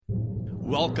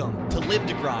Welcome to Live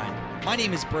to Grind. My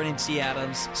name is Brennan C.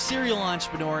 Adams, serial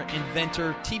entrepreneur,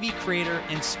 inventor, TV creator,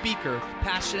 and speaker,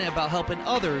 passionate about helping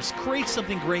others create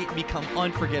something great and become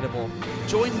unforgettable.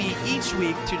 Join me each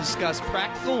week to discuss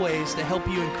practical ways to help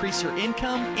you increase your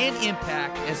income and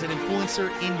impact as an influencer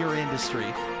in your industry.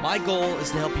 My goal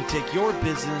is to help you take your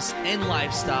business and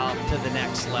lifestyle to the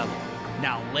next level.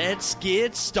 Now let's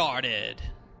get started.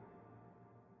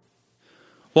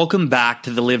 Welcome back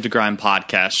to the Live to Grind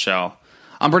podcast show.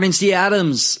 I'm Brennan C.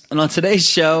 Adams, and on today's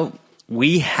show,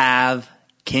 we have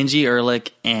Kenji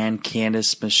Ehrlich and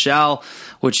Candice Michelle,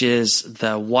 which is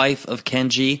the wife of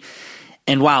Kenji.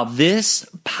 And wow, this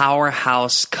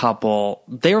powerhouse couple,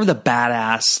 they were the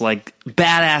badass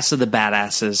of the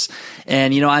badasses.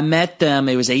 And, I met them,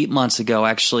 it was 8 months ago,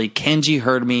 actually. Kenji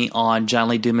heard me on John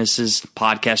Lee Dumas's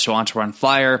podcast show, Entrepreneur on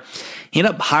Fire. He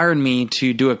ended up hiring me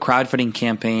to do a crowdfunding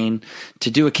campaign,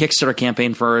 to do a Kickstarter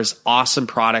campaign for his awesome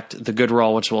product, The Good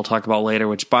Roll, which we'll talk about later,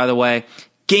 which, by the way,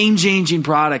 game-changing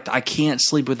product. I can't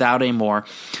sleep without anymore.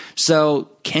 So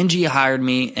Kenji hired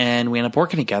me, and we ended up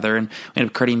working together, and we ended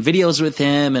up creating videos with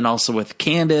him and also with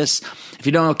Candice. If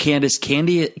you don't know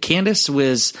Candice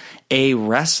was a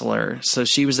wrestler. So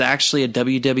she was actually a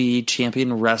WWE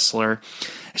champion wrestler.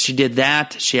 She did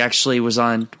that. She actually was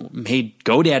made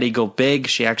GoDaddy go big.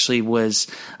 She actually was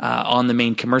on the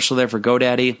main commercial there for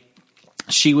GoDaddy.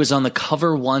 She was on the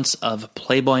cover once of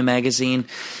Playboy magazine.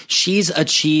 She's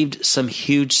achieved some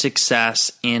huge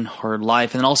success in her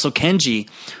life. And also Kenji,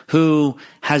 who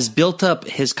has built up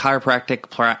his chiropractic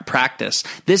practice.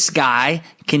 This guy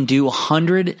can do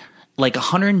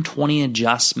 120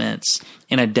 adjustments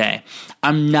in a day.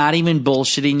 I'm not even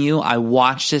bullshitting you. I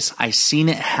watched this. I seen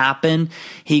it happen.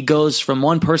 He goes from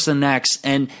one person to the next,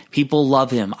 and people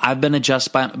love him. I've been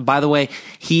adjusted by the way,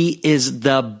 he is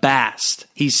the best.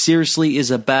 He seriously is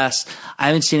the best. I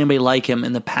haven't seen anybody like him,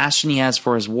 and the passion he has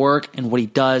for his work and what he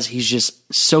does, he's just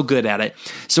so good at it.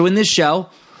 So in this show,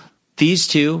 these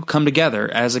two come together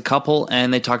as a couple,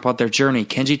 and they talk about their journey.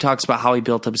 Kenji talks about how he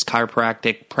built up his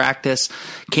chiropractic practice.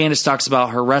 Candice talks about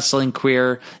her wrestling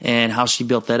career and how she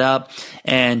built that up.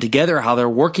 And together, how they're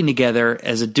working together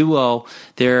as a duo.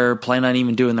 They're planning on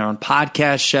even doing their own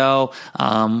podcast show.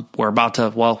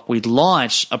 We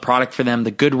launched a product for them, The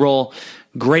Good Roll.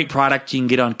 Great product you can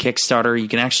get on Kickstarter. You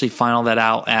can actually find all that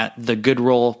out at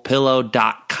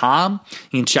thegoodrollpillow.com.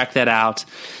 You can check that out.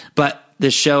 But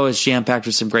this show is jam-packed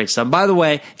with some great stuff. By the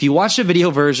way, if you watch the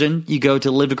video version, you go to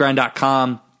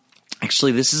livetogrind.com.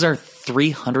 Actually, this is our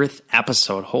 300th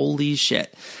episode. Holy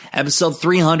shit. Episode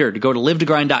 300. Go to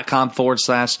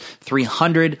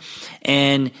livetogrind.com/300,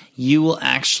 and you will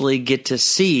actually get to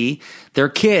see their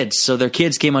kids. So their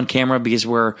kids came on camera because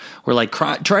we're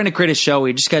trying to create a show.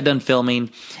 We just got done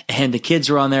filming, and the kids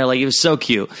were on there. It was so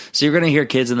cute. So you're going to hear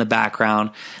kids in the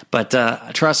background. But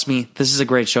trust me, this is a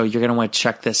great show. You're going to want to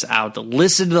check this out.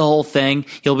 Listen to the whole thing.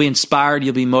 You'll be inspired.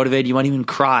 You'll be motivated. You might even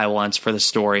cry once for the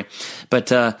story.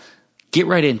 But get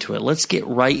right into it. Let's get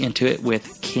right into it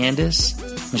with Candice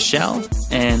Michelle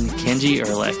and Kenji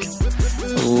Ehrlich.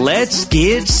 Let's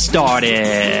get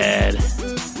started.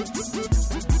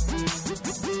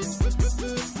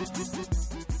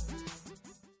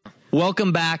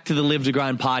 Welcome back to the Live to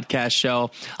Grind podcast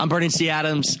show. I'm Brennan C.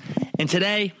 Adams, and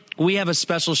today we have a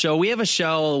special show. We have a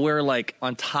show, we're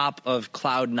on top of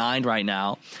cloud 9 right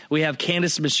now. We have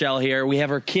Candice Michelle here. We have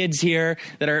her kids here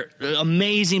that are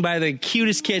amazing, by the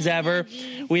cutest kids ever.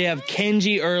 We have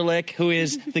Kenji Ehrlich, who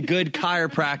is the good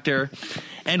chiropractor.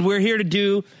 And we're here to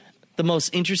do the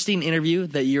most interesting interview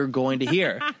that you're going to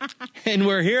hear. And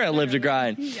we're here at Live to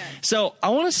Grind. Yes. So I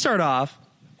want to start off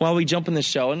while we jump in the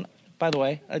show. And by the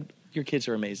way, your kids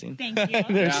are amazing. Thank you.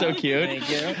 They're so cute.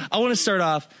 Thank you. I want to start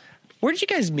off. Where did you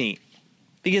guys meet?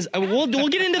 Because we'll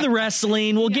get into the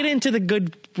wrestling, we'll get into the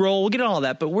Good Roll, we'll get all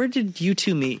that. But where did you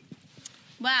two meet?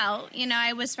 Well,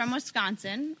 I was from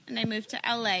Wisconsin, and I moved to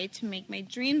L.A. to make my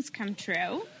dreams come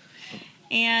true.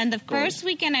 And the first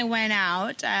weekend I went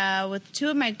out with two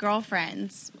of my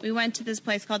girlfriends, we went to this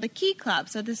place called the Key Club.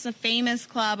 So this is a famous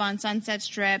club on Sunset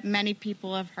Strip. Many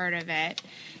people have heard of it.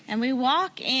 And we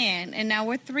walk in, and now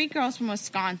we're three girls from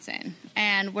Wisconsin,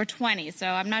 and we're 20. So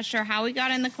I'm not sure how we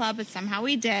got in the club, but somehow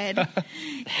we did.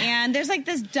 And there's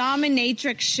this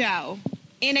dominatrix show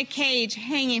in a cage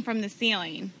hanging from the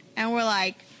ceiling. And we're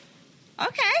like,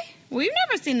 okay, we've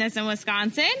never seen this in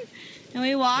Wisconsin. And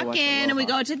we walk in, and we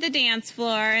go to the dance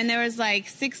floor, and there was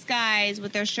 6 guys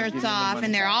with their shirts off,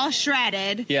 and they're all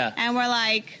shredded. Yeah. And we're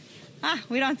like,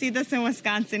 we don't see this in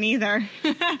Wisconsin either.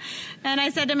 And I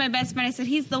said to my best friend, I said,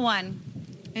 he's the one.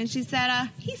 And she said,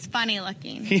 he's funny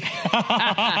looking.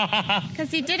 Because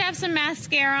he did have some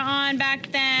mascara on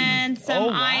back then,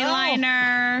 some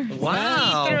eyeliner,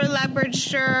 see-through leopard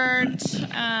shirt.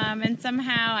 And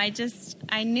somehow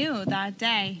I knew that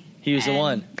day. He was the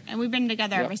one. And we've been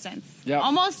together ever since. Yep.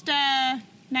 Almost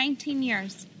 19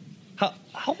 years. How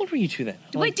old were you two then?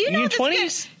 Wait, do you know your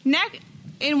this 20s?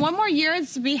 In one more year,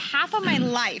 it's to be half of my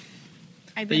life.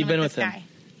 I've been with this him. guy.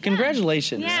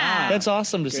 Congratulations. Yeah. That's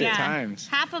awesome to see. Good times.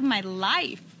 Half of my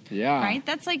life. Yeah. Right?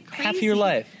 That's like crazy. Half of your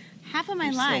life. Half of my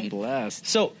You're life. so blessed.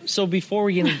 So before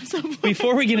we get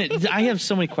into, I have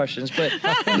so many questions, but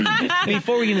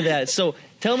before we get into that, so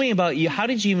tell me about you. How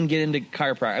did you even get into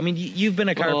chiropractic? I mean, you've been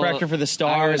a chiropractor for the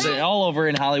Stars and all over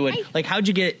in Hollywood. Like, how'd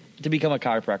you get to become a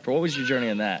chiropractor? What was your journey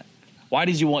on that? Why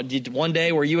did you one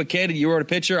day, were you a kid and you wrote a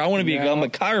picture? I want to become a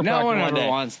chiropractor No one one ever day.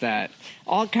 wants that.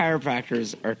 All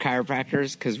chiropractors are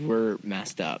chiropractors because we're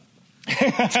messed up.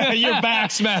 Your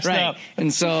back's messed up.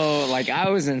 And so, like, I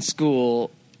was in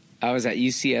school. I was at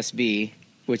UCSB,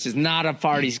 which is not a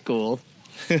party school.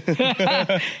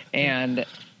 And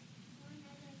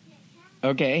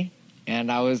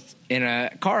I was in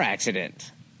a car accident.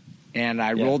 And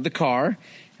I rolled the car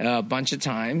a bunch of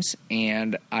times,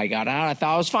 and I got out. I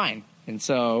thought I was fine. And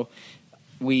so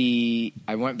I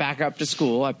went back up to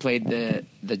school. I played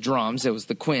the drums. It was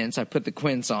the quints. I put the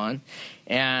quints on,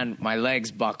 and my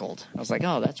legs buckled. I was like,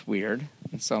 oh, that's weird.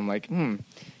 And so I'm like,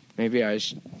 maybe I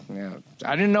should.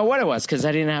 I didn't know what it was because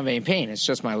I didn't have any pain. It's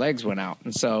just my legs went out.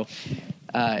 And so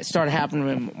it started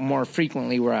happening more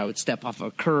frequently where I would step off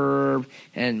a curb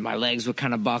and my legs would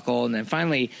kind of buckle. And then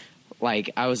finally,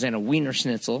 like, I was in a Wiener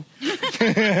Schnitzel.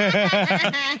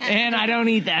 And I don't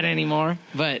eat that anymore.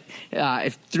 But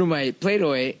it threw my plate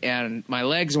away and my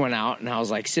legs went out. And I was,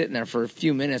 like, sitting there for a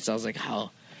few minutes. I was like, oh,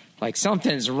 like,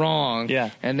 something's wrong. Yeah.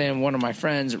 And then one of my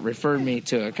friends referred me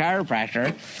to a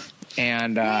chiropractor.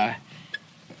 And I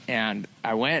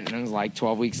went, and it was like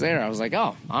 12 weeks later. I was like,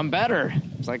 oh, I'm better.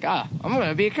 I was like, I'm going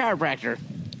to be a chiropractor.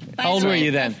 How old were you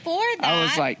then? Before that, I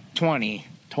was like 20.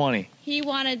 20. he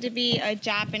wanted to be a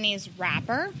Japanese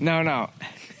rapper. No.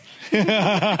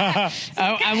 I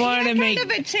wanted to make.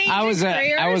 Kind of a change I was in a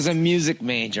careers. music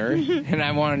major, and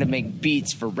I wanted to make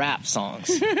beats for rap songs.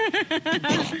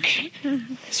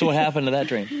 So what happened to that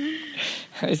dream?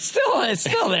 It's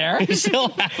still there. You still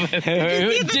haven't.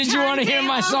 Did you want to hear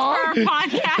my Turntables song? for our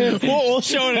podcast? We'll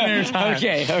show it another time.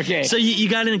 Okay. So you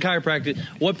got into chiropractic.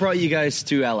 What brought you guys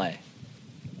to LA?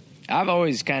 I've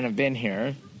always kind of been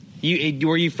here. Are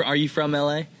you from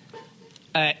LA?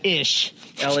 Ish.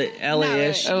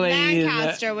 LA-ish? No, LA,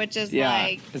 Lancaster, which is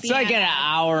like it's like an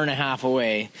hour and a half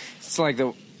away. It's like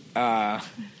the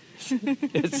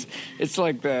it's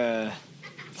like the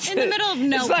in the middle of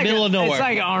nowhere. It's like Middle of nowhere. It's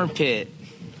like armpit.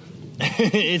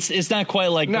 it's not quite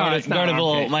like it's not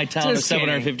Gardenville, armpit. my town of Just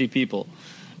 750 people,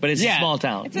 but it's a small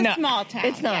town. It's a small town.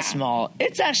 It's not small.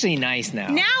 It's actually nice now.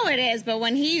 Now it is, but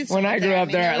when he used When to I live grew up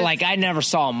it there, was- like I never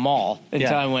saw a mall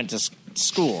until I went to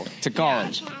school, to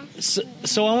college.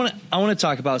 So I want to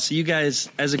talk about. So you guys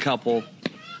as a couple,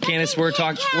 Candace, we're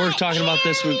talking about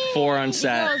this before on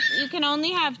set. Girls, you can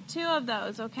only have 2 of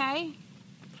those, okay?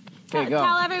 Okay, go.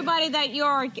 Tell everybody that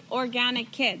you're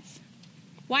organic kids.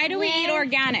 Why do we eat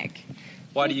organic?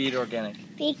 Why do you eat organic?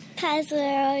 Because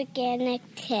we're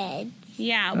organic kids.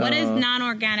 Yeah. What does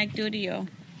non-organic do to you?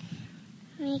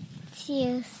 Makes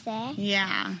you sick.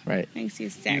 Yeah. Right. Makes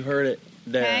you sick. You heard it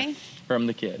there Okay. from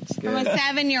the kids. From a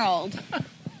 7-year-old.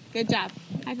 Good job.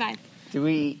 High five. Do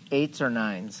we eat 8s or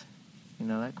 9s? You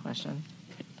know that question?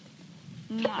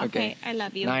 Yeah, okay. I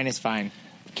love you. 9 is fine.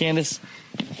 Candace,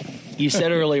 you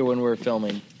said earlier when we were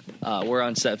filming, we're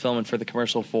on set filming for the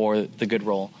commercial for The Good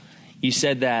Roll. You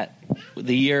said that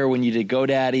the year when you did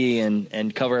GoDaddy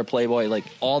and cover a Playboy, like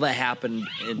all that happened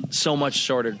in so much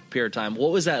shorter period of time.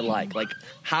 What was that like? Like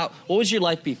what was your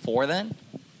life before then?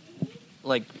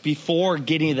 Like before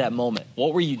getting to that moment,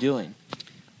 what were you doing?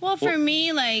 Well, for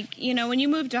me, like, you know, when you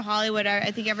move to Hollywood,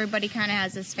 I think everybody kind of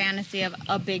has this fantasy of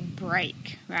a big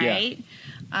break, right?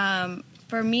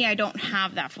 For me, I don't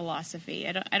have that philosophy.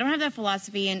 I don't have that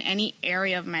philosophy in any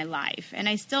area of my life, and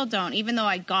I still don't, even though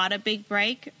I got a big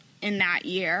break in that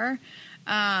year.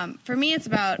 For me, it's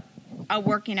about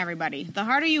outworking everybody. The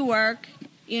harder you work,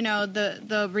 you know,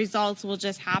 the results will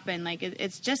just happen. Like,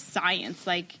 it's just science.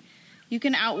 Like, you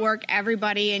can outwork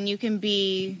everybody and you can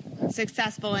be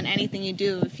successful in anything you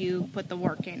do if you put the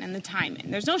work in and the time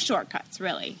in. There's no shortcuts,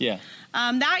 really. Yeah.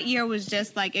 That year was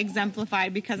just like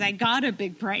exemplified because I got a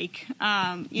big break.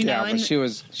 You know, But she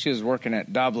was working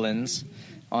at Dublin's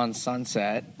on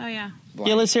Sunset. Oh, yeah.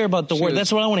 Yeah, let's hear about the work.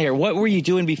 That's what I want to hear. What were you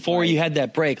doing before you had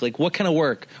that break? Like, what kind of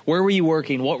work? Where were you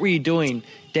working? What were you doing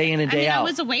day in and day out? I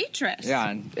was a waitress.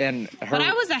 Yeah, and her, but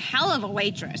I was a hell of a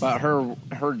waitress. But her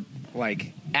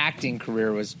like acting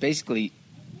career was basically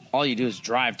all you do is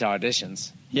drive to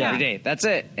auditions every day. That's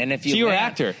it. And if you were an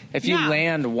actor. If you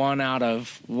land one out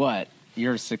of what,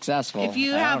 you're successful. If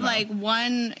you have like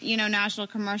one, national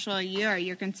commercial a year,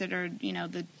 you're considered,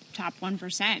 the top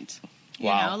 1%.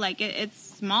 Wow.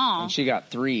 It's small. And she got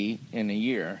 3 in a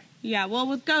year. Yeah, well,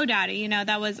 with GoDaddy,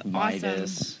 that was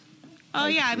Midas. Awesome. Oh,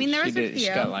 yeah, I mean, there was a few. She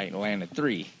got, landed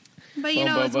 3. But,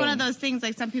 it's one of those things,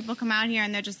 like, some people come out here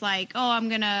and they're just like, oh, I'm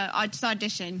going to just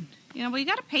audition. Well, you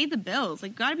got to pay the bills.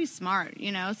 Like, you got to be smart,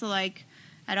 So, like,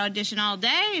 I'd audition all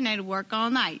day and I'd work all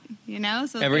night,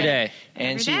 So every day.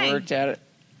 And she worked at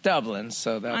Dublin,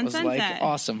 so that was, Sunset.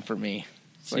 awesome for me.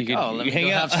 So you could let me hang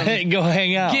go out. have some go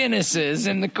hang out. Guinnesses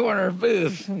in the corner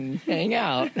booth and hang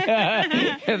out.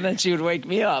 And then she would wake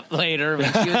me up later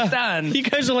when she was done. You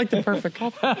guys are like the perfect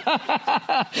couple.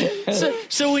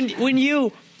 so when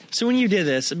you did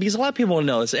this, because a lot of people don't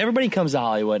know this, everybody comes to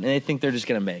Hollywood and they think they're just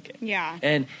going to make it. Yeah.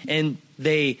 And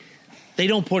they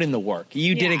don't put in the work.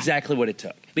 You did exactly what it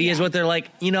took. Because what they're like,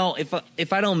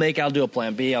 if I don't make it, I'll do a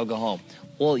plan B, I'll go home.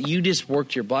 Well, you just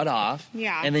worked your butt off,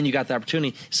 and then you got the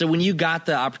opportunity. So when you got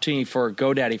the opportunity for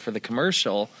GoDaddy for the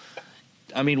commercial,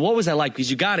 I mean, what was that like?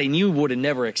 Because you got it, and you would have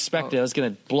never expected it was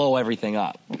going to blow everything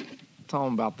up. Tell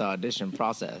them about the audition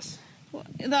process. Well,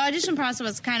 the audition process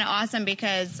was kind of awesome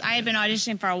because I had been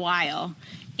auditioning for a while.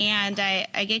 And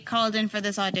I get called in for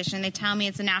this audition. They tell me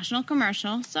it's a national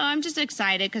commercial. So I'm just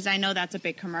excited because I know that's a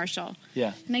big commercial.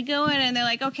 Yeah. And I go in and they're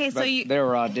like, okay, so They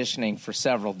were auditioning for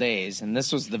several days, and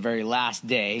this was the very last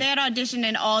day. They had auditioned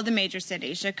in all the major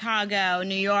cities, Chicago,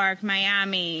 New York,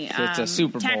 Miami, So it's a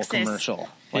Super Bowl Texas. commercial.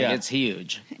 It's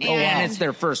huge. Oh, wow. And it's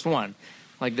their first one.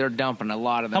 Like, they're dumping a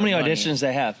lot of that. How many money. auditions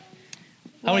they have?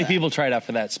 How many people tried out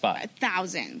for that spot?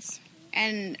 Thousands.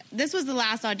 And this was the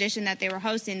last audition that they were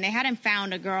hosting. They hadn't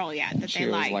found a girl yet that they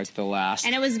liked. She was like the last.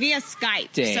 And it was via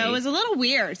Skype. Day. So it was a little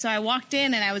weird. So I walked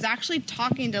in and I was actually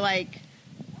talking to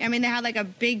they had like a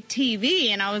big TV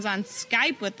and I was on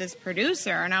Skype with this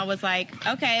producer. And I was like,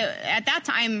 okay, at that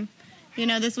time,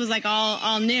 this was like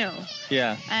all new.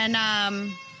 Yeah. And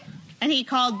he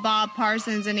called Bob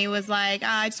Parsons and he was like,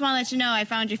 I just want to let you know I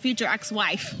found your future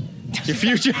ex-wife. Your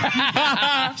future.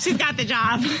 She's got the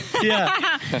job.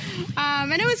 Yeah.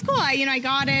 And it was cool. I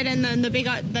got it, and then the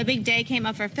big day came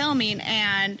up for filming,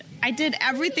 and I did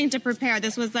everything to prepare.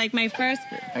 This was like my first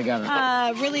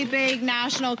really big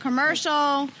national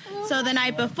commercial. So the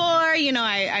night before,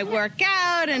 I work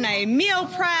out and I meal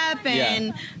prep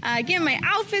and get my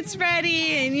outfits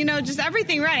ready and, just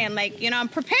everything ready. I'm like, I'm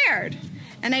prepared.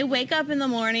 And I wake up in the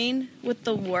morning with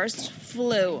the worst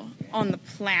flu on the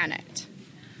planet.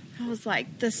 I was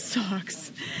like, this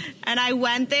sucks. And I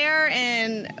went there,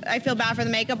 and I feel bad for the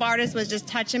makeup artist, was just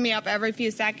touching me up every few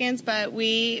seconds, but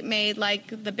we made,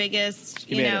 the biggest,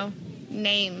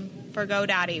 name for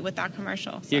GoDaddy with that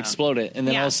commercial. So. You exploded. And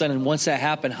then all of a sudden, once that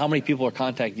happened, how many people were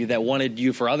contacting you that wanted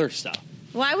you for other stuff?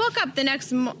 Well, I woke up the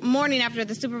next morning after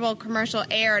the Super Bowl commercial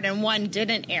aired, and one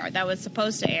didn't air that was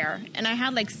supposed to air. And I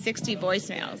had, 60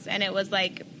 voicemails, and it was,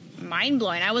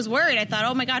 mind-blowing. I was worried. I thought,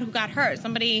 oh, my God, who got hurt?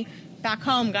 Somebody back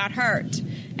home got hurt,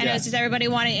 and it was just everybody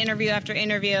wanted interview after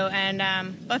interview,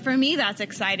 and but for me that's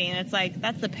exciting. It's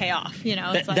that's the payoff,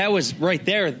 It's that was right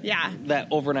there. Yeah, that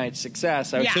overnight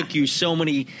success. It took you so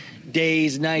many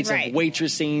days, nights of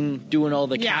waitressing, doing all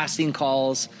the casting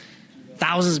calls.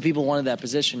 Thousands of people wanted that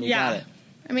position. You got it.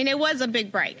 I mean, it was a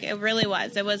big break. It really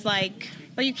was. It was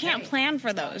but you can't plan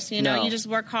for those. No. You just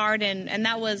work hard, and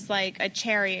that was a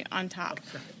cherry on top.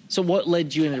 So what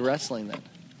led you into wrestling then?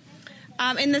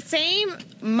 In the same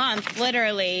month,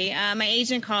 literally, my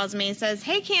agent calls me and says,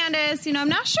 hey, Candace, I'm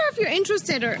not sure if you're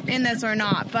interested in this or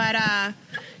not, but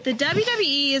the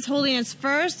WWE is holding its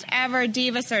first ever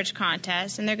Diva Search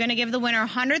contest, and they're going to give the winner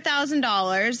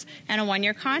 $100,000 and a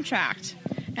 1-year contract.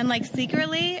 And,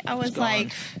 secretly, I was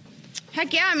like,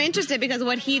 heck yeah, I'm interested, because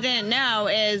what he didn't know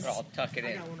is I'll tuck it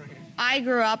in. I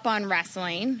grew up on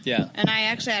wrestling. Yeah. And I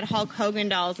actually had Hulk Hogan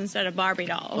dolls instead of Barbie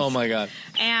dolls. Oh, my God.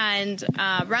 And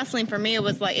wrestling for me, it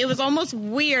was almost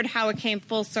weird how it came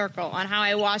full circle on how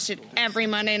I watched it every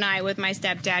Monday night with my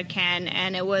stepdad, Ken.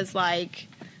 And it was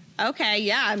okay,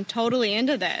 yeah, I'm totally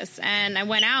into this. And I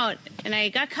went out and I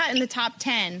got cut in the top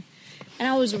 10. And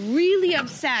I was really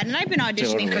upset. And I've been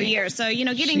auditioning for years. So,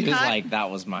 getting she was cut.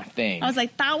 That was my thing. I was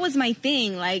that was my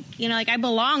thing. I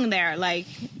belong there.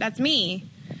 That's me.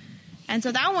 And so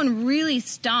that one really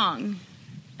stung.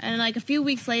 And a few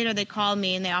weeks later, they called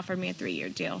me and they offered me a 3-year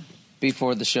deal.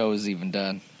 before the show was even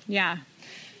done. Yeah.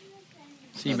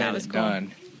 So you Well, that made was it. cool.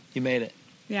 Done. You made it.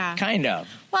 Yeah. Kind of.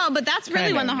 Well, but that's really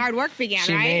Kind when of. the hard work began,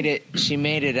 She right? made it. She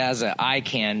made it as an eye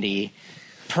candy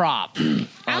prop. I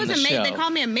on was the show. They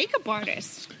called me a makeup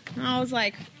artist. And I was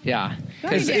like, Yeah, What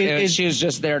do you because do? she was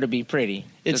just there to be pretty.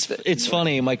 It's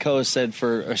funny. My co-host said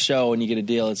for a show when you get a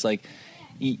deal, it's like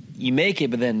you make it,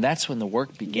 but then that's when the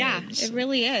work begins. yeah, it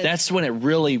really is. That's when it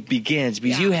really begins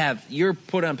because Yeah. you're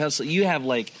put on pedestal. You have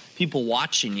like people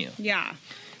watching you. yeah.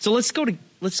 So let's go to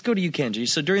you, Kenji.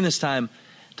 So during this time,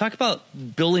 talk about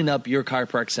building up your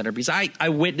chiropractic center because I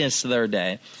witnessed the other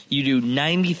day you do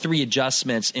 93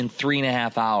 adjustments in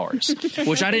 3.5 hours,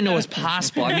 which I didn't know was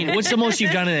possible. I mean, what's the most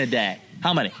you've done in a day?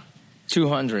 How many?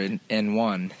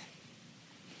 201.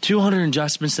 200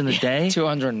 adjustments in a day?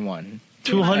 201.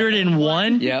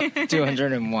 201? Yep,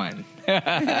 201.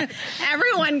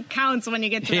 Everyone counts when you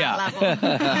get to that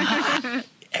level.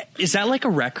 Is that like a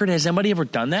record? Has anybody ever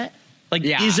done that? Like,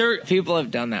 Yeah, is there? people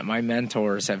have done that. My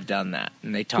mentors have done that,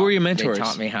 and they taught. Who are your mentors? They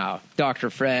taught me how. Dr.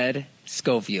 Fred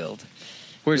Schofield.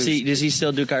 Where's he? Does he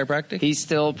still do chiropractic? He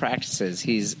still practices.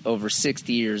 He's over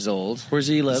 60 years old. Where's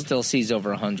he live? Still sees over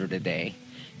 100 a day.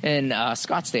 In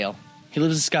Scottsdale, He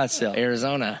lives in Scottsdale.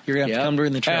 Arizona. You're gonna have to Yep. come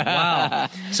during the trip. Wow.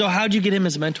 So how'd you get him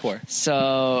as a mentor?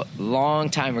 So long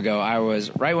time ago, I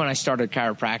was right when I started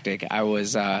chiropractic. I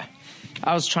was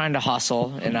trying to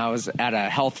hustle, and I was at a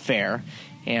health fair,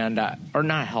 and or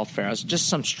not a health fair. I was just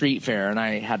some street fair, and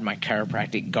I had my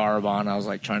chiropractic garb on. I was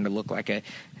like trying to look like a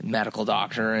medical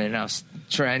doctor, and I was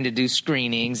trying to do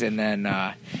screenings, and then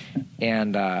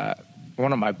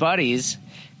one of my buddies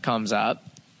comes up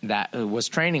that was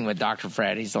training with Dr.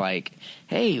 Fred. He's like,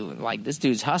 hey, like this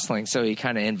dude's hustling. So he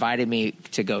kind of invited me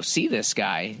to go see this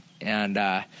guy.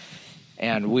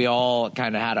 And we all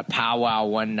kind of had a powwow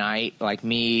one night, like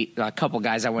me, a couple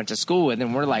guys I went to school with,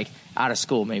 and we're like out of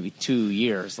school maybe 2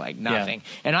 years, like nothing.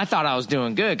 Yeah. And I thought I was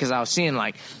doing good because I was seeing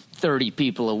like 30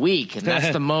 people a week, and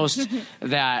that's the most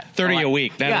that 30 like, a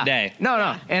week, not a day.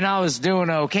 No. And I was doing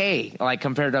okay, like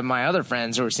compared to my other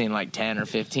friends who were seeing like 10 or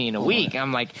 15 a week.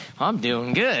 I'm like, I'm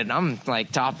doing good. I'm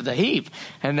like top of the heap.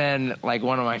 And then like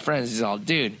one of my friends is all,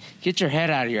 dude, get your head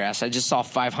out of your ass. I just saw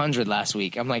 500 last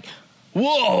week. I'm like,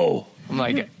 whoa. I'm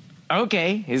like,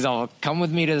 okay. He's all, come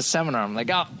with me to the seminar. I'm like,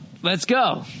 oh, let's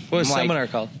go. What was the I'm like, seminar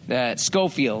called?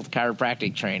 Schofield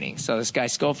Chiropractic Training. So this guy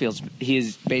Schofield, he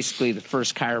is basically the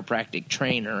first chiropractic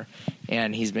trainer,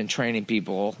 and he's been training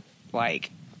people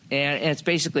like, and it's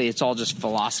basically it's all just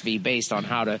philosophy based on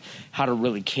how to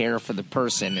really care for the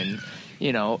person and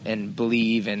and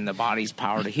believe in the body's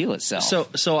power to heal itself.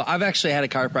 So I've actually had a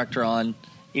chiropractor on.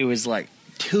 It was like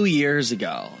 2 years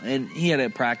ago, and he had a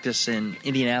practice in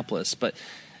Indianapolis. But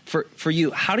for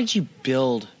you, how did you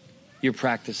build your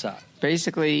practice up?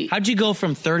 basically, How'd you go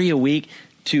from 30 a week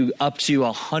to up to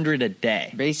 100 a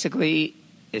day? basically,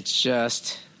 it's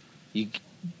just you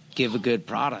give a good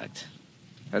product.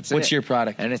 That's What's it. your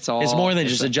product? And it's all. It's more than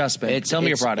it's just a- adjustment. Tell me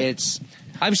your product. It's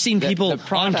I've seen the- people the on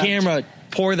product- camera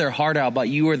pour their heart out, but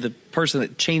you are the person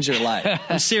that changed their life.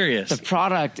 I'm serious. the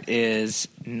product is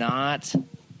not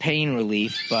pain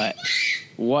relief, but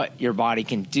what your body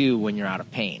can do when you're out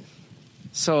of pain.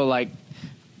 So, like,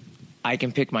 I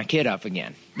can pick my kid up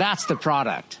again. That's the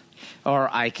product. Or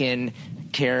I can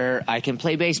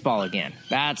play baseball again.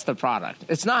 That's the product.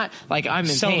 It's not like I'm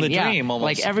in Selling pain. the dream, almost.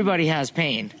 Like everybody has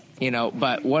pain,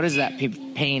 but what is that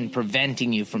pain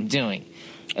preventing you from doing?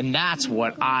 And that's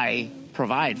what I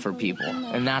provide for people,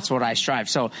 and that's what I strive.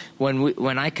 So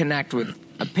when I connect with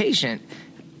a patient,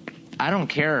 I don't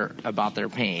care about their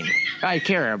pain. I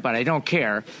care, but I don't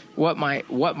care. What my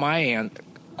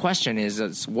question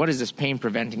is what is this pain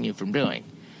preventing you from doing?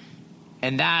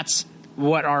 And that's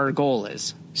what our goal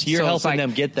is. So you're it's helping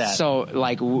them get that. So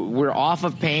like we're off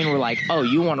of pain. We're like, oh,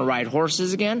 you want to ride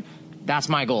horses again? That's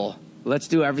my goal. Let's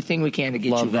do everything we can to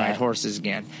get Love you to ride that. horses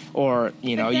again. Or,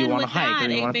 you But you then want to with hike that,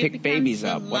 or you want to it pick becomes babies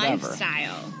the up, whatever.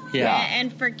 Lifestyle. Yeah.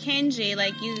 And for Kenji,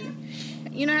 like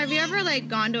have you ever like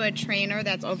gone to a trainer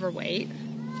that's overweight?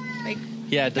 Like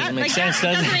Yeah, it doesn't That- make like, sense,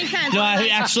 that does doesn't it? make sense. No,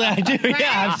 Like- actually I do. Right?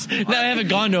 Yeah, I haven't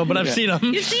gone to them, but I've seen them.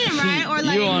 you've seen him, right? Or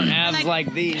like You want abs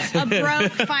like these. a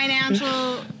broke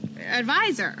financial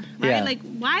advisor, right? Yeah. Like,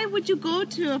 why would you go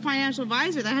to a financial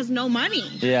advisor that has no money?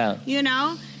 Yeah.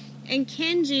 And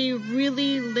Kenji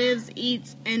really lives,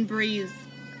 eats, and breathes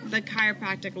the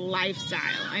chiropractic lifestyle.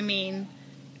 I mean,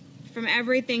 from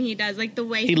everything he does, like the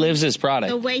way He lives his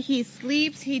product. the way he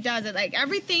sleeps, he does it. Like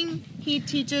everything he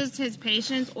teaches his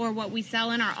patients or what we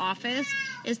sell in our office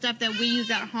is stuff that we use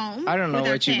at home. I don't know with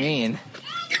our what you kids. mean.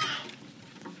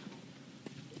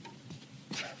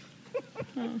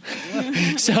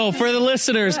 So for the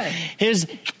listeners,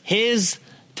 his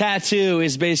tattoo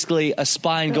is basically a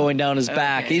spine going down his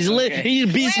back. He's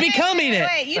becoming it.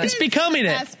 He's becoming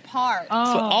it. Best part. So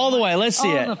all the way. Let's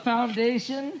see it. The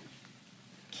foundation.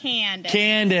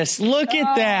 Candace. Look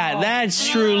at that. That's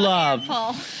true love.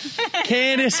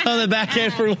 Candace on the back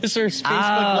end for listeners.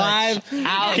 Facebook Live.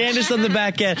 Candace on the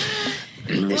back end.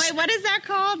 Wait, what is that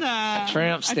called?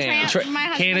 Tramp stamp. My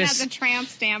husband Candace has a tramp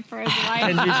stamp for his life.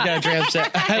 And she's got a tramp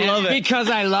stamp. I love it. Because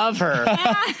I love her.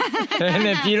 And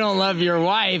if you don't love your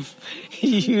wife,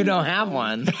 you don't have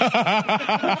one.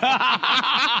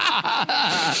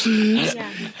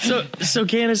 So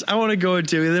Candace, I want to go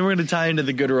into, and then we're going to tie into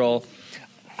the good roll.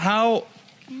 How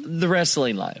the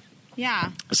wrestling life.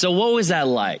 Yeah. So what was that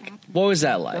like? It was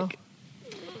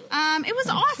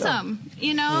awesome.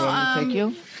 Take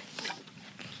you?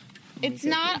 It's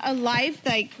not a life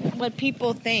like what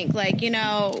people think. Like,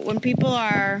 when people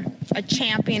are a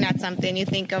champion at something, you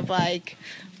think of like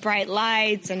bright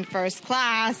lights and first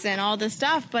class and all this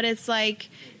stuff. But it's like,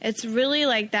 it's really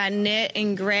like that knit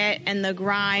and grit and the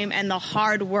grime and the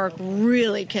hard work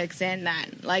really kicks in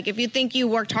then. Like, if you think you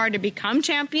worked hard to become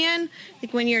champion,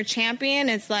 like when you're a champion,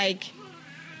 it's like,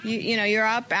 you're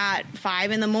up at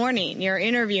 5 a.m. You're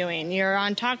interviewing. You're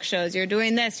on talk shows. You're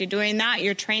doing this. You're doing that.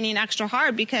 You're training extra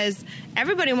hard because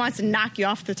everybody wants to knock you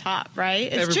off the top,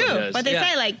 right? It's Everybody true. does, But they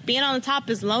yeah. say, like, being on the top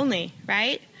is lonely,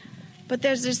 right? But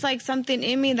there's just, like, something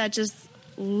in me that just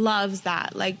loves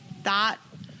that. Like, that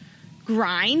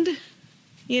grind,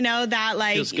 that,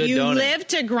 like, Feels good, you don't it? live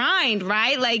to grind,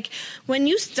 right? Like, when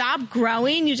you stop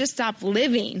growing, you just stop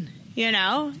living,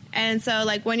 And so,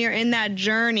 like, when you're in that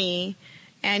journey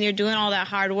and you're doing all that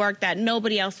hard work that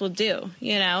nobody else will do,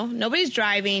 Nobody's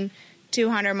driving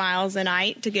 200 miles a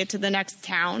night to get to the next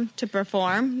town to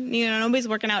perform. Nobody's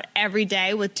working out every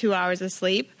day with 2 hours of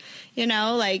sleep.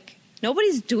 Like,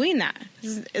 nobody's doing that.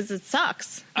 It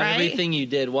sucks, right? Out of everything you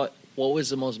did, what was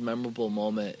the most memorable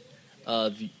moment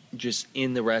of just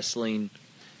in the wrestling,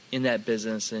 in that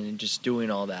business, and just doing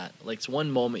all that? Like, it's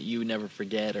one moment you would never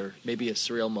forget, or maybe a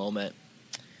surreal moment.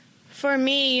 For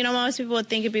me, most people would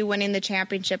think it'd be winning the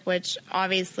championship, which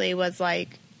obviously was,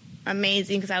 like,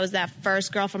 amazing because I was that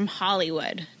first girl from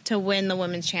Hollywood to win the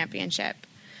women's championship.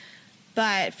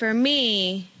 But for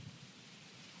me,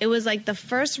 it was, like, the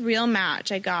first real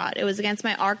match I got. It was against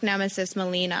my arch nemesis,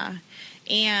 Melina.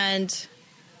 And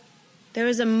there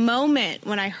was a moment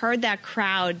when I heard that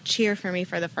crowd cheer for me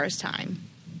for the first time.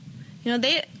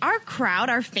 Our crowd,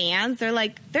 our fans,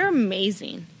 they're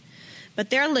amazing. But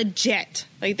they're legit.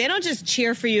 Like, they don't just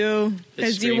cheer for you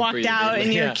because you walked out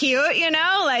and you're cute,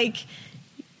 Like,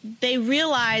 they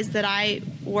realized that I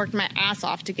worked my ass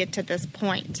off to get to this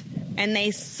point. And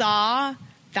they saw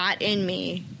that in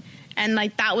me. And,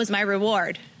 like, that was my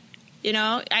reward.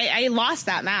 I lost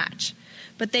that match.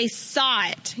 But they saw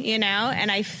it, and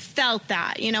I felt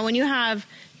that. When you have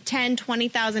 10,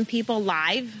 20,000 people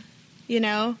live,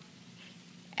 and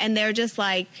they're just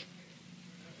like,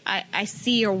 I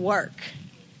see your work,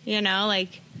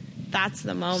 like, that's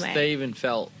the moment. They even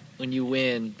felt, when you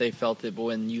win, they felt it, but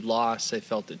when you lost, they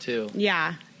felt it too.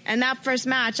 Yeah. And that first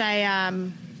match, I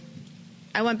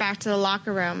went back to the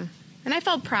locker room, and I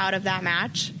felt proud of that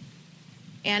match.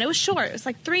 And it was short. It was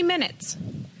like 3 minutes.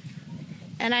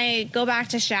 And I go back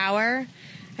to shower,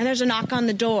 and there's a knock on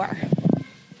the door.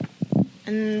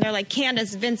 And they're like,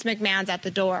 Candace, Vince McMahon's at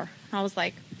the door. I was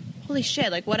like, holy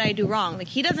shit, like, what did I do wrong? Like,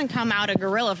 he doesn't come out a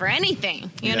gorilla for anything,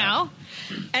 you know?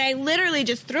 And I literally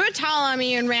just threw a towel on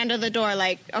me and ran to the door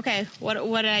like, okay, what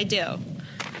did I do?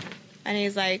 And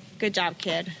he's like, good job,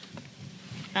 kid.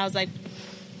 And I was like,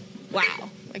 wow.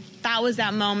 Like, that was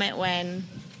that moment when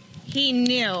he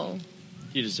knew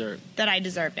You deserved. that I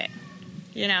deserved it,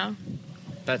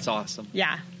 That's awesome.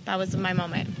 Yeah, that was my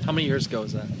moment. How many years ago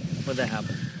was that? When did that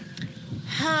happen?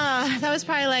 That was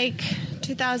probably like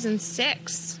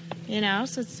 2006,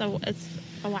 so it's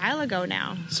a while ago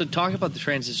now. So talk about the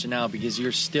transition now, because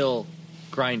you're still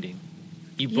grinding.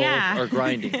 You both Yeah. are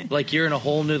grinding. Like, you're in a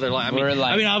whole new life. We're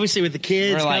like- obviously with the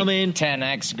kids We're like coming.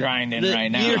 10x grinding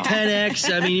right now. You're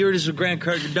 10X. I mean, you were just with Grant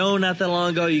Cardone not that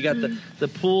long ago. You got the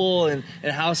pool and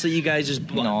house that you guys just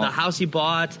bought. No. The house you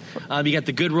bought. You got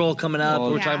the good roll coming up.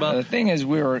 Well, We're Yeah. talking The about. thing is,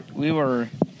 we were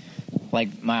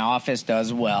like, my office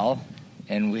does well,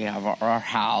 and we have our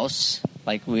house.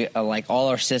 Like, like all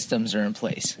our systems are in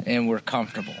place, and we're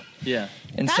comfortable. Yeah.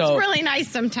 And That's so, really nice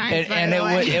sometimes, by and the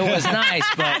way. it was nice,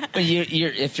 but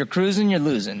you're if you're cruising, you're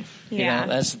losing. Yeah.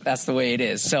 That's the way it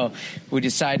is. So we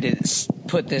decided to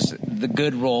put the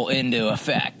good roll into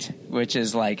effect, which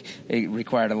is like it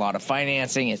required a lot of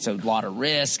financing. It's a lot of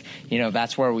risk.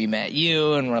 That's where we met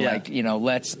you, and we're like,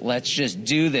 let's just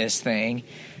do this thing.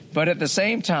 But at the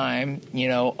same time,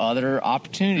 other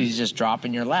opportunities just drop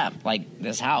in your lap, like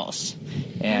this house.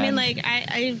 And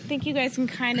I think you guys can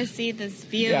kind of see this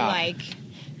view. Yeah.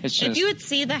 It's just, if you would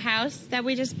see the house that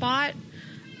we just bought,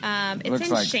 it's looks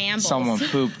in like shambles. someone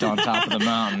pooped on top of the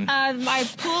mountain. My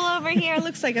pool over here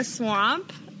looks like a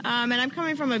swamp, and I'm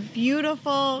coming from a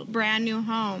beautiful, brand new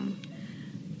home.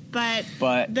 But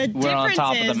the we're on difference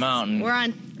top is of the mountain. We're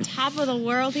on top of the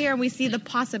world here, and we see the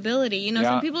possibility.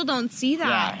 Some people don't see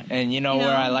that. Yeah, and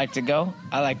where I like to go?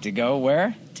 I like to go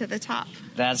where? To the top.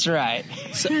 That's right.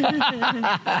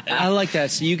 I like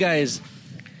that. So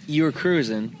you were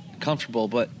cruising, comfortable,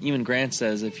 but even Grant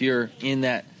says if you're in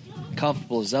that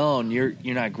comfortable zone, you're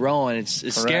not growing.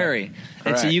 It's scary. Correct.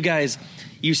 And so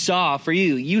you saw, for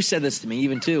you said this to me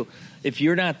even too, if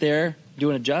you're not there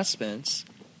doing adjustments,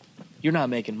 you're not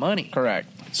making money. Correct.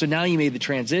 So now you made the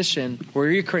transition where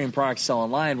you're creating products to sell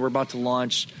online. We're about to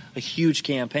launch a huge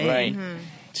campaign Right.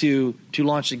 to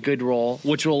launch a Good Roll,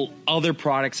 which will other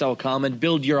products that will come and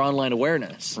build your online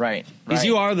awareness. Right. Because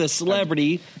you are the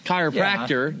celebrity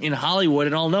chiropractor in Hollywood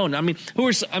and all known. Who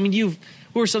are some of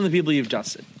the people you've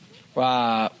adjusted?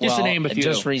 Just to name a few.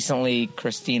 Just recently,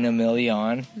 Christina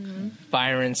Milian,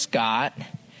 Byron Scott,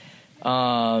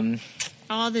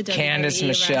 All the WWE Candice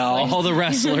Michelle,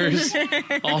 wrestlers.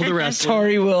 all the wrestlers,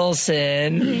 Tori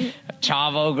Wilson,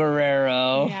 Chavo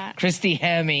Guerrero, Christy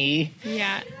Hemme.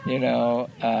 Yeah.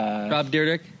 Rob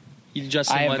Dyrdek. You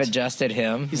adjusted I him have once. adjusted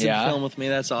him. He's in film with me.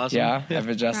 That's awesome. Yeah, I've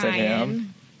adjusted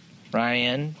him.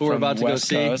 Ryan, who we're from about to West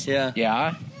go see. Coast.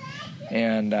 Yeah.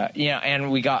 And and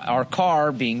we got our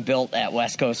car being built at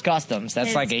West Coast Customs.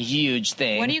 That's like a huge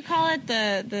thing. What do you call it?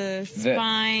 The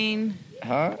spine.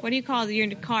 Huh? What do you call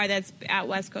your car that's at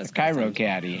West Coast? Cairo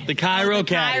Caddy. The Cairo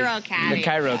Caddy. Cairo Caddy. The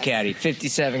Cairo Caddy,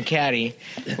 57 Caddy,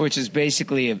 which is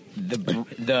basically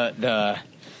the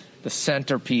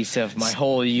centerpiece of my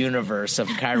whole universe of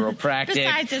chiropractic.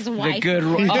 Besides his wife. The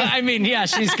good.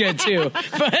 She's good too.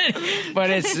 But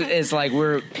it's like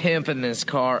we're pimping this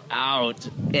car out,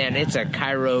 and it's a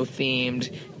Cairo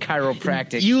themed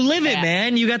chiropractic. You live it,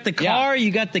 man. You got the car,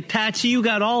 you got the tattoo, you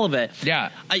got all of it.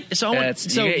 Yeah.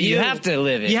 You have to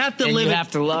live it. You have to live it. You have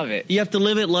to love it. You have to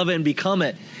live it, love it, and become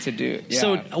it. To do it. Yeah.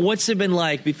 So what's it been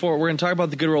like before? We're going to talk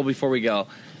about the Good Roll before we go.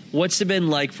 What's it been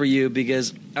like for you?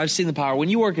 Because I've seen the power. When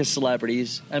you work as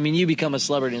celebrities, you become a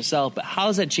celebrity yourself, but how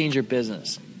does that change your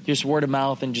business? Just word of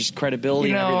mouth and just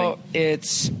credibility and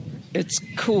everything? It's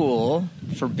cool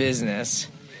for business,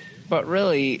 but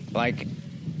really,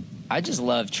 I just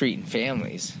love treating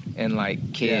families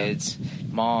and, kids,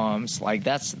 moms.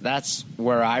 That's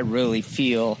where I really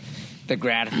feel the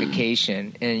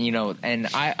gratification, and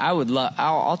I would love.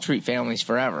 I'll treat families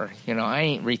forever. I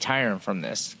ain't retiring from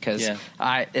this because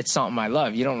it's something I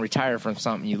love. You don't retire from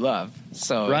something you love.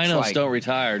 So rhinos don't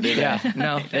retire, do they? Yeah,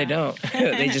 no, they don't.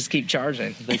 They just keep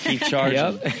charging. They keep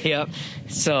charging. Yep.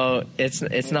 So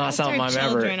it's not something I'm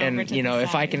ever. And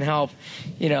if I can help,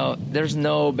 there's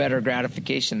no better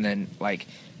gratification than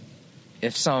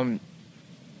if some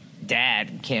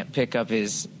dad can't pick up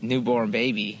his newborn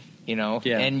baby.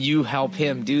 And you help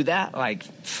him do that,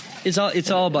 it's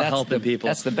all about helping people.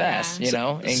 That's the best, and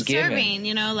serving, giving.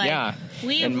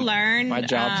 We've learned my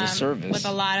job's a service. with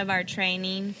a lot of our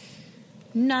training.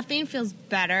 Nothing feels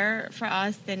better for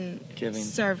us than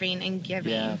serving and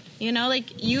giving. Yeah.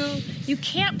 You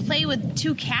can't play with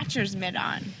two catcher's mitt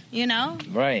on,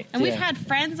 Right. And we've had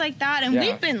friends like that, and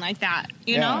we've been like that,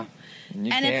 know.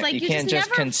 And it's like you can't just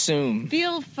never consume.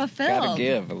 Feel fulfilled. Gotta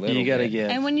give a little. You gotta bit. give.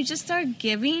 And when you just start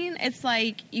giving, it's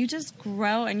like you just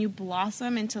grow and you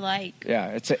blossom into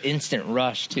it's an instant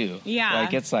rush too. Yeah.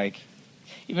 It's like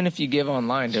even if you give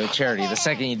online to a charity, the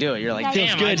second you do it, you're like,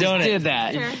 damn, I just did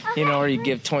that. Or you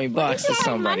give $20 to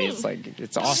somebody. It's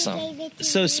it's awesome.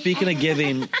 So speaking of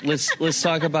giving, let's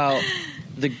talk about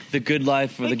the good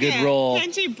life or the Good Roll.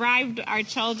 Kenji bribed our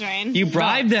children. You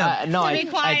bribed them. No, to be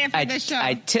quiet for the show.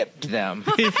 I tipped them.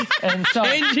 And so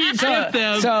Kenji tipped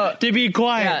them to be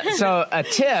quiet. Yeah, so a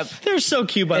tip. They're so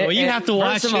cute, by the way. You have to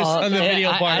watch this on the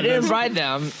video part. I didn't bribe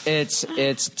them. It's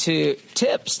to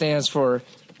TIP stands for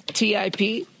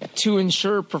TIP, to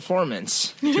ensure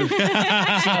performance. So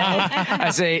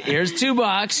I say, here's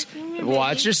 $2.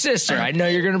 Watch your sister. I know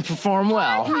you're going to perform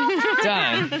well.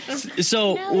 Done.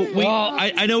 So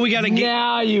I know we got to get.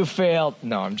 Now you failed.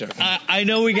 No, I'm joking. I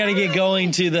know we got to get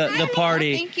going to the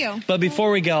party. Thank you. But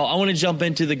before we go, I want to jump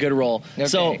into the Good Roll. Okay.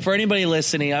 So for anybody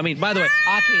listening, by the way,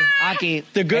 Aki,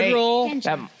 the Good Roll.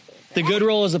 The Good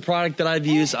Roll is a product that I've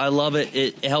used. I love it.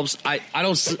 It helps.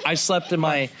 I slept in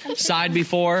my side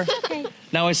before.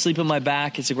 Now I sleep in my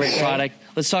back. It's a great product.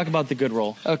 Let's talk about the Good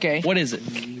Roll. Okay. What is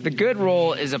it? The Good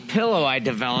Roll is a pillow I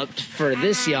developed for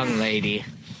this young lady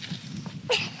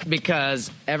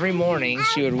because every morning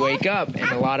she would wake up in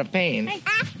a lot of pain.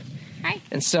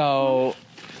 And so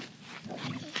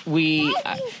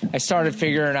I started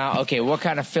figuring out, okay, what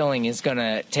kind of filling is going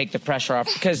to take the pressure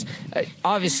off? Because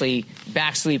obviously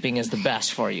back sleeping is the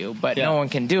best for you, but no one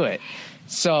can do it.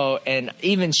 So, and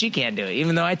even she can't do it.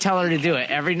 Even though I tell her to do it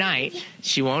every night,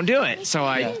 she won't do it. So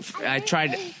I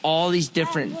tried all these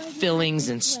different fillings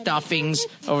and stuffings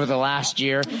over the last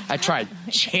year. I tried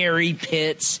cherry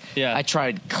pits. Yeah. I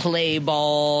tried clay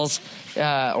balls,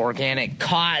 organic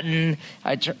cotton.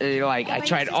 I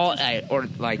tried all,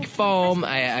 foam.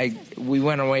 We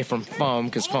went away from foam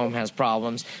because foam has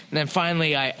problems. And then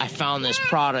finally I found this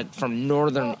product from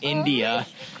northern India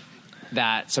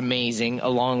that's amazing,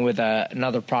 along with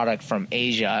another product from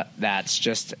Asia that's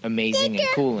just amazing and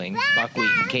cooling, buckwheat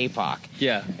and kapok.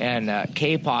 Yeah. And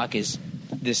kapok is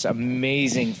this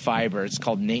amazing fiber. It's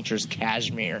called nature's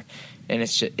cashmere. And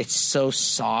it's so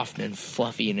soft and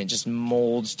fluffy, and it just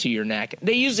molds to your neck.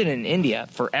 They use it in India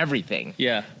for everything.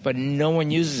 Yeah. But no one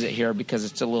uses it here because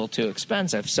it's a little too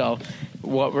expensive. So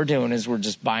what we're doing is we're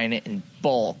just buying it in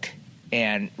bulk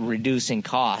and reducing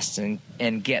costs and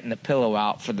getting the pillow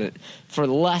out for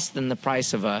less than the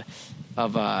price of one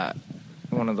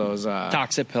of those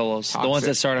toxic pillows, the ones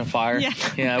that start on fire.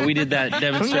 Yeah, we did that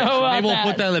demonstration. Maybe we'll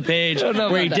put that on the page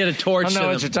where you did a torch. I don't know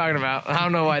what you're talking about. I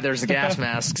don't know why there's gas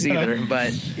masks either,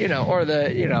 but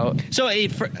So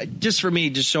just for me,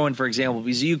 just showing for example,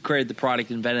 because you created the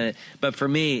product, invented it, but for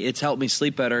me, it's helped me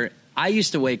sleep better. I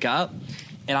used to wake up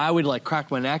and I would like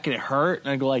crack my neck and it hurt, and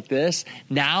I go like this.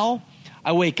 Now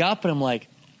I wake up and I'm like,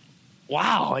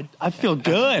 wow, I feel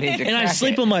good. And I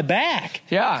sleep on my back.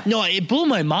 Yeah. No, it blew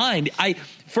my mind.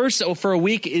 First, for a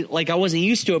week, I wasn't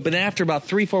used to it. But then after about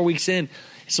 3-4 weeks in,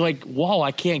 it's like, whoa,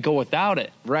 I can't go without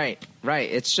it. Right.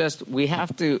 It's just we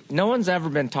have to – no one's ever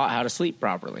been taught how to sleep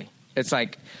properly. It's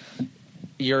like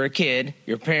you're a kid,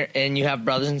 and you have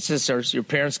brothers and sisters. Your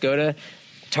parents go to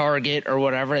Target or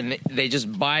whatever, and they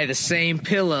just buy the same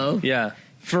pillow. Yeah.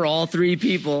 For all three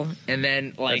people, and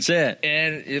then that's it.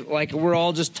 And we're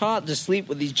all just taught to sleep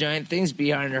with these giant things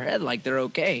behind our head like they're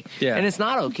okay. Yeah. And it's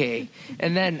not okay.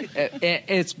 And then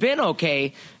it's been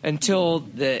okay until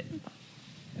the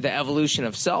evolution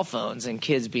of cell phones and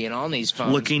kids being on these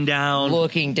phones, looking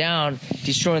down,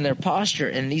 destroying their posture.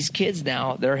 And these kids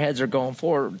now, their heads are going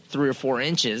forward 3 or 4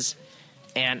 inches.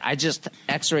 And I just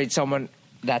X-rayed someone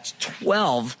that's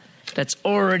 12. That's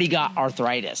already got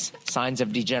arthritis, signs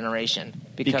of degeneration,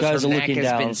 because her neck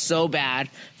has been so bad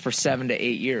for 7 to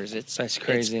 8 years. That's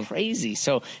crazy. It's crazy.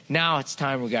 So now it's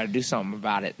time we got to do something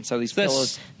about it. And so these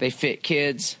pillows, they fit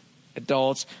kids,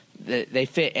 adults, they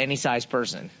fit any size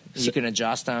person. You can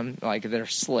adjust them like they're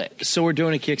slick. So we're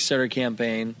doing a Kickstarter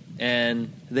campaign, and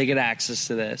they get access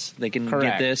to this. They can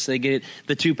get this. They get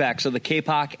the 2-pack, so the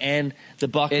kapok and the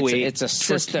buckwheat. It's a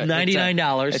system.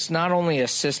 $99. It's not only a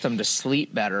system to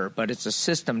sleep better, but it's a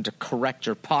system to correct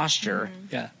your posture.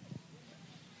 Mm-hmm. Yeah.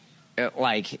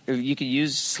 Like you could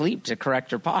use sleep to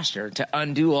correct your posture, to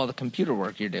undo all the computer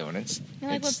work you're doing. It's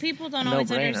what people don't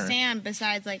always understand.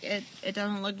 Besides, it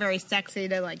doesn't look very sexy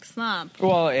to slump.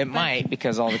 Well, it might,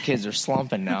 because all the kids are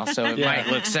slumping now, so it might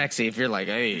look sexy if you're like,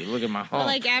 hey, look at my hump. Well,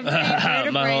 every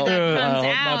vertebrae that comes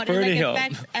out, it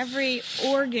affects every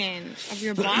organ of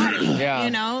your body. Yeah.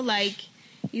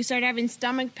 You start having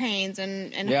stomach pains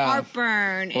and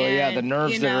heartburn. Well, the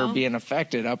nerves that are being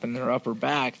affected up in their upper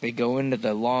back, they go into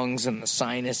the lungs and the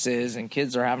sinuses, and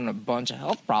kids are having a bunch of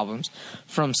health problems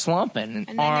from slumping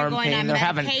and arm pain. They're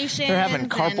having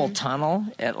carpal tunnel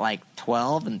at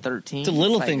 12 and 13. The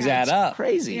little things add up.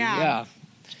 Crazy. Yeah.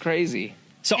 It's crazy.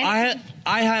 So I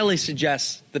highly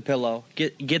suggest the pillow.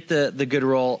 Get the Good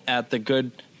Roll at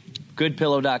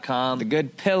goodpillow.com.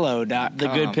 Thegoodpillow.com.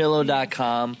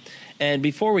 Thegoodpillow.com. And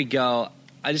before we go,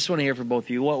 I just want to hear from both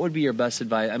of you. What would be your best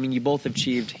advice? I mean, you both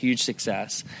achieved huge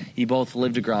success. You both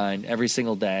live to grind every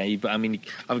single day.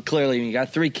 Clearly, you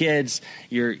got 3 kids.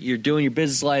 You're doing your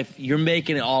business life. You're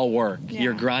making it all work. Yeah.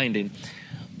 You're grinding.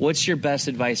 What's your best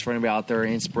advice for anybody out there?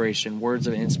 Inspiration, words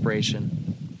of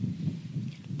inspiration.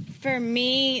 For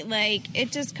me,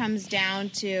 it just comes down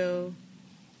to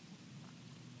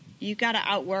you got to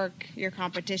outwork your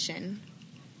competition.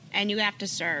 And you have to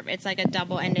serve. It's like a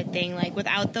double-ended thing.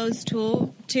 Without those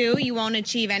two, you won't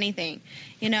achieve anything.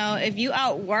 If you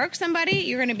outwork somebody,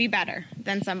 you're going to be better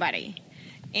than somebody.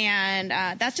 And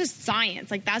that's just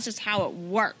science. That's just how it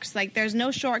works. There's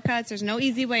no shortcuts. There's no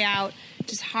easy way out.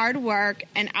 just hard work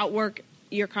and outwork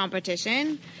your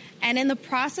competition. And in the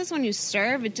process, when you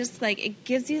serve, it just like it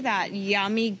gives you that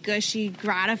yummy, gushy,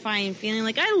 gratifying feeling.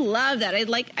 Like I love that.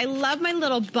 I love my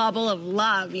little bubble of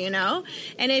love, you know.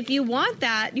 And if you want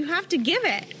that, you have to give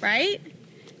it, right?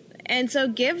 And so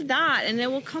give that, and it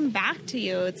will come back to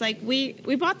you. It's like we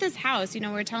bought this house. You know,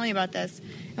 we were telling you about this,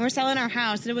 and we're selling our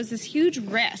house. And it was this huge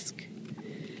risk,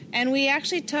 and we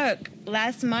actually took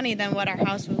less money than what our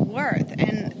house was worth.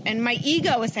 And my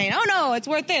ego was saying, oh, no, it's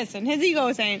worth this. And his ego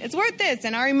was saying, it's worth this.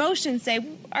 And our emotions say,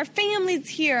 our family's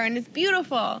here, and it's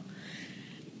beautiful.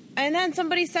 And then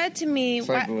somebody said to me,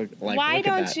 why look don't at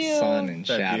that you... sun and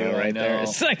shadow right there.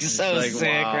 It's like so like, sick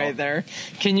wow. right there.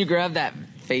 Can you grab that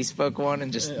Facebook one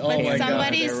and just... But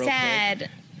somebody said,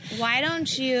 why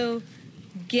don't you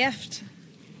gift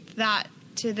that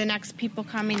to the next people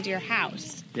coming to your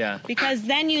house? Yeah. Because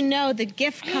then you know the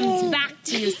gift comes back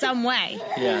to you some way.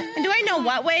 Yeah. And do I know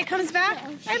what way it comes back?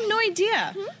 I have no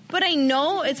idea. But I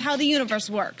know it's how the universe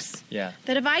works. Yeah.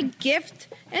 That if I gift,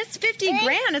 and it's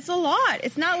 $50,000, it's a lot.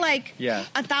 It's not like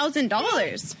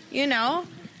 $1,000, you know?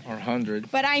 Or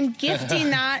 100. But I'm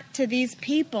gifting that to these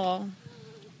people.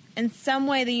 In some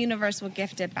way, the universe will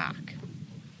gift it back.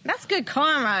 That's good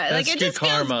karma. That's like it good just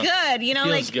karma. feels good, you know.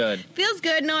 Feels like good. Feels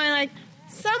good knowing like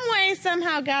some way,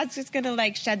 somehow, God's just gonna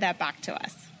like shed that back to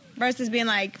us, versus being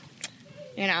like,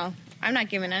 you know, I'm not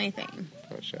giving anything.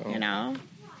 For sure. You know.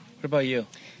 What about you?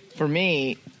 For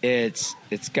me, it's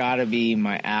got to be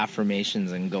my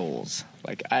affirmations and goals.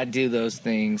 Like I do those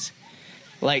things.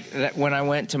 Like that, when I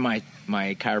went to my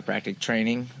chiropractic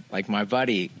training, like my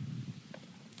buddy,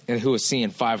 who was seeing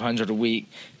 500 a week,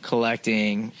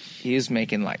 collecting, he was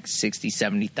making like 60,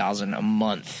 70,000 a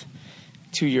month,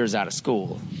 2 years out of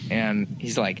school. And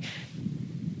he's like,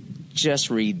 just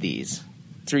read these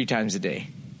 3 times a day.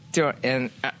 And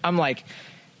I'm like,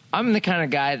 I'm the kind of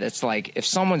guy that's like, if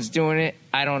someone's doing it,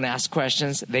 I don't ask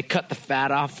questions. They cut the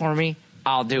fat off for me,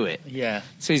 I'll do it. Yeah.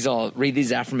 So he's all, read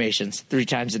these affirmations 3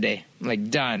 times a day. I'm like,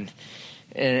 done.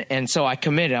 And so I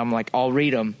committed. I'm like, I'll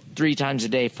read them 3 times a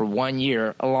day for 1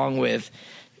 year, along with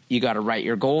you got to write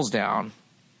your goals down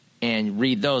and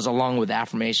read those along with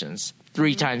affirmations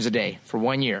 3 times a day for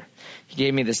 1 year. He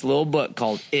gave me this little book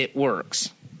called It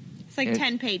Works. It's like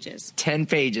 10 pages. 10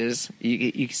 pages.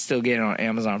 You can still get it on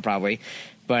Amazon probably.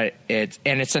 But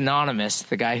it's anonymous.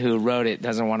 The guy who wrote it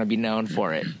doesn't want to be known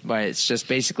for it. But it's just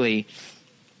basically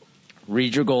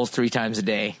read your goals 3 times a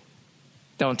day.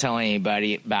 Don't tell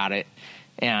anybody about it.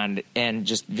 And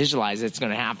just visualize it's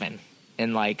going to happen.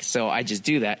 And like, so I just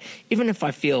do that. Even if I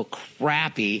feel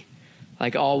crappy,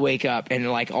 like I'll wake up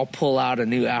and like I'll pull out a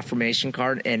new affirmation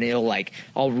card and it'll like,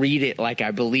 I'll read it like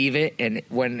I believe it. And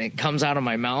when it comes out of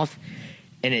my mouth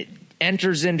and it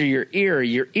enters into your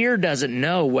ear doesn't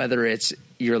know whether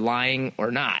you're lying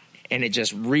or not. And it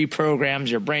just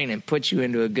reprograms your brain and puts you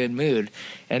into a good mood.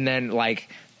 And then like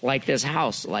this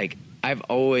house, like I've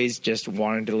always just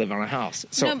wanted to live on a house.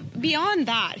 So no, beyond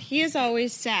that, he has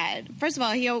always said, first of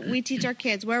all, we teach our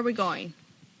kids, where are we going?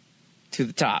 To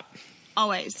the top.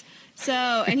 Always. So,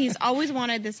 and he's always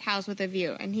wanted this house with a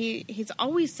view. And he's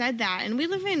always said that. And we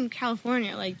live in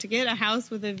California. Like, to get a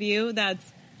house with a view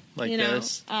that's, like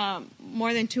this,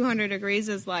 more than 200 degrees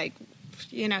is like,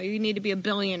 you know, you need to be a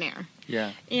billionaire.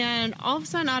 Yeah. And all of a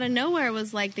sudden, out of nowhere, it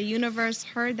was like the universe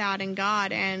heard that in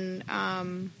God. And,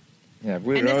 yeah,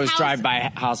 we would always drive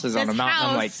by houses on the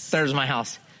mountain. I'm like, there's my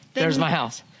house. There's my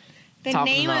house. The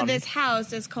name of this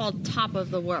house is called Top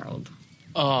of the World.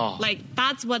 Oh. Like,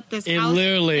 that's what this house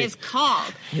is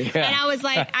called. Yeah. And I was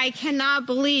like, I cannot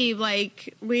believe,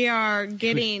 like, we are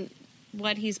getting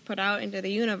what he's put out into the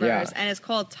universe, and it's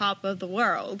called Top of the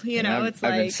World. You know, I've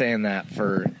been saying that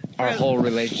for our whole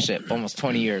relationship, almost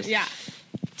 20 years. Yeah.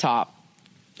 Top.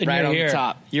 And right on here. the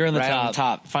top. You're on the right top. On the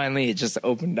top. Finally, it just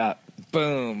opened up.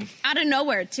 Boom. Out of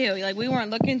nowhere, too. Like, we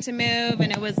weren't looking to move,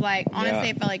 and it was like, honestly,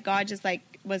 I felt like God just, like,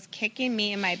 was kicking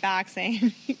me in my back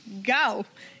saying, go.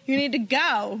 You need to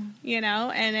go, you know?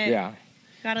 And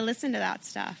got to listen to that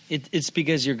stuff. It's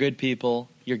because you're good people.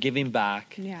 You're giving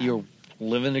back. Yeah. You're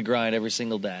living the grind every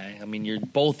single day. I mean, you're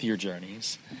both your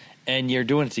journeys, and you're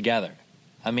doing it together.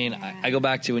 I mean, I go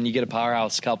back to when you get a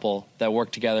powerhouse couple that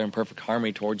work together in perfect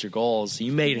harmony towards your goals.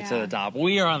 You made it to the top.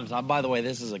 We are on the top. By the way,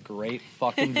 this is a great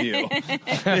fucking view.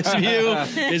 This view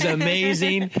is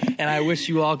amazing, and I wish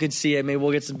you all could see it. Maybe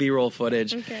we'll get some B-roll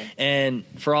footage. Okay. And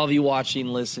for all of you watching,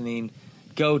 listening,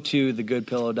 go to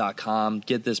thegoodpillow.com.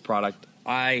 Get this product.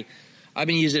 I I've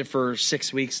been using it for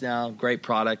 6 weeks now. Great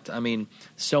product. I mean,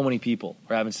 so many people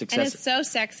are having And success. it's so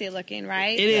sexy looking,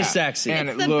 right? It is sexy. And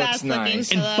It's it the looks best looking nice.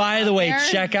 And pillow by the out way, there.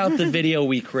 check out the video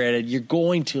we created. You're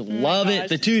going to love gosh, it.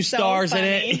 The 2 it's so stars in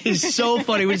funny. it is so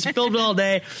funny. We just filmed it all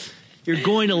day. You're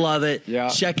going to love it. Yeah.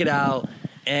 Check it out.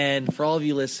 And for all of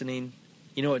you listening,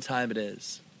 you know what time it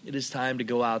is. It is time to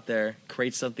go out there,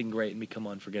 create something great, and become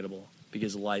unforgettable,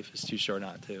 because life is too short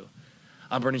not to.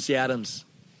 I'm Bernie C. Adams.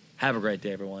 Have a great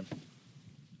day, everyone.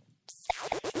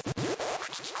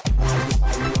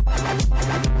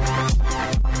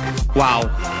 Wow,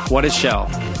 what a show.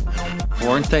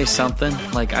 Weren't they something?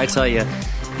 Like, I tell you,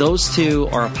 those two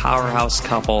are a powerhouse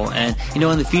couple. And, you know,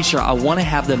 in the future, I want to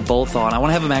have them both on. I want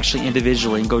to have them actually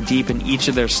individually and go deep in each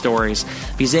of their stories,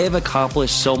 because they have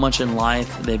accomplished so much in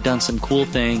life. They've done some cool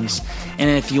things.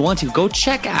 And if you want to, go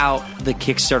check out the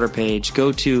Kickstarter page.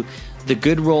 Go to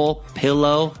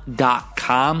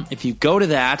thegoodrollpillow.com. If you go to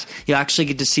that, you'll actually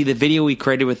get to see the video we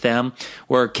created with them,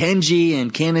 where Kenji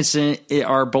and Candace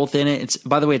are both in it.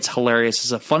 By the way, it's hilarious.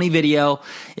 It's a funny video.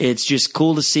 It's just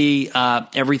cool to see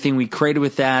everything we created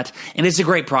with that. And it's a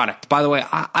great product. By the way,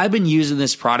 I've been using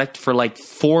this product for like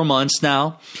 4 months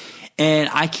now, and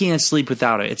I can't sleep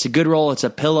without it. It's a good roll. It's a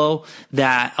pillow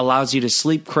that allows you to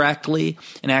sleep correctly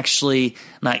and actually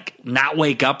like not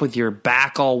wake up with your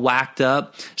back all whacked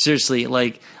up. Seriously,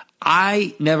 like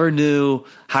I never knew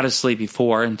how to sleep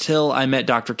before until I met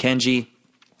Dr. Kenji.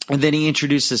 And then he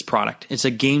introduced this product. It's a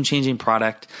game-changing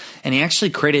product. And he actually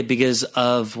created it because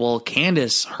of, well,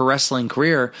 Candace, her wrestling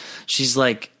career. She's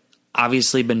like,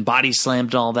 obviously been body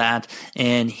slammed and all that,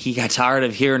 and he got tired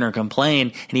of hearing her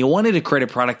complain, and he wanted to create a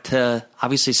product to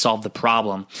obviously solve the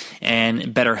problem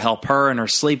and better help her and her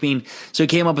sleeping. So he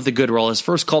came up with the Good Roll. It's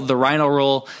first called the Rhino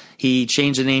Roll. He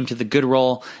changed the name to the Good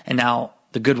Roll, and now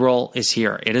the Good Roll is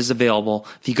here. It is available.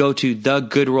 If you go to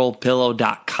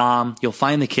thegoodrollpillow.com, you'll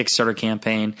find the Kickstarter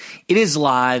campaign. It is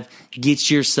live.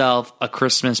 Get yourself a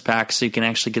Christmas pack so you can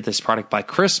actually get this product by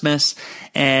Christmas,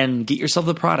 and get yourself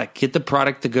the product. Get the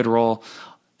product, the Good Roll.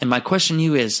 And my question to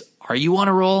you is, are you on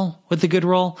a roll with the Good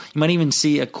Roll? You might even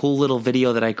see a cool little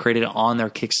video that I created on their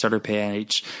Kickstarter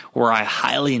page where I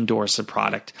highly endorse the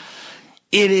product.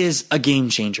 It is a game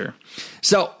changer.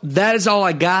 So that is all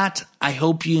I got. I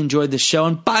hope you enjoyed the show.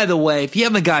 And by the way, if you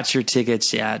haven't got your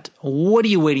tickets yet, what are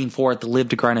you waiting for at the Live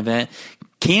to Grind event?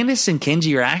 Candace and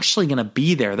Kenji are actually going to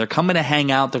be there. They're coming to hang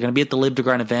out. They're going to be at the Live to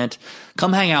Grind event.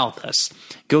 Come hang out with us.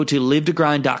 Go to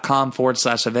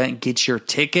livetogrind.com/event. Get your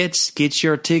tickets. Get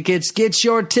your tickets. Get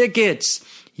your tickets.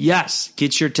 Yes,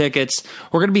 get your tickets.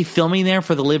 We're going to be filming there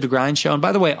for the Live to Grind show. And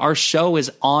by the way, our show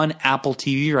is on Apple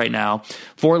TV right now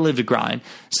for Live to Grind.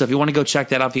 So if you want to go check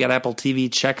that out, if you got Apple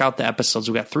TV, check out the episodes.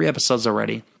 We got 3 episodes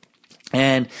already.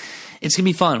 And it's going to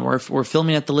be fun. We're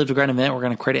filming at the Live to Grind event. We're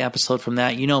going to create an episode from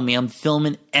that. You know me, I'm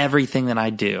filming everything that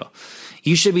I do.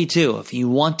 You should be too. If you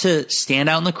want to stand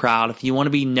out in the crowd, if you want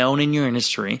to be known in your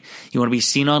industry, you want to be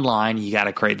seen online, you got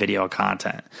to create video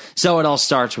content. So it all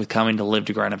starts with coming to Live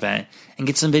to Grind event and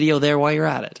get some video there while you're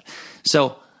at it.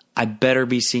 So I better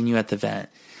be seeing you at the event.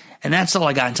 And that's all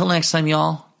I got. Until next time,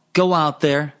 y'all, go out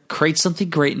there, create something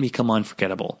great, and become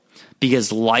unforgettable,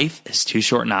 because life is too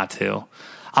short not to.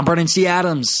 I'm Brendan C.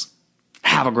 Adams.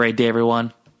 Have a great day,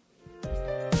 everyone.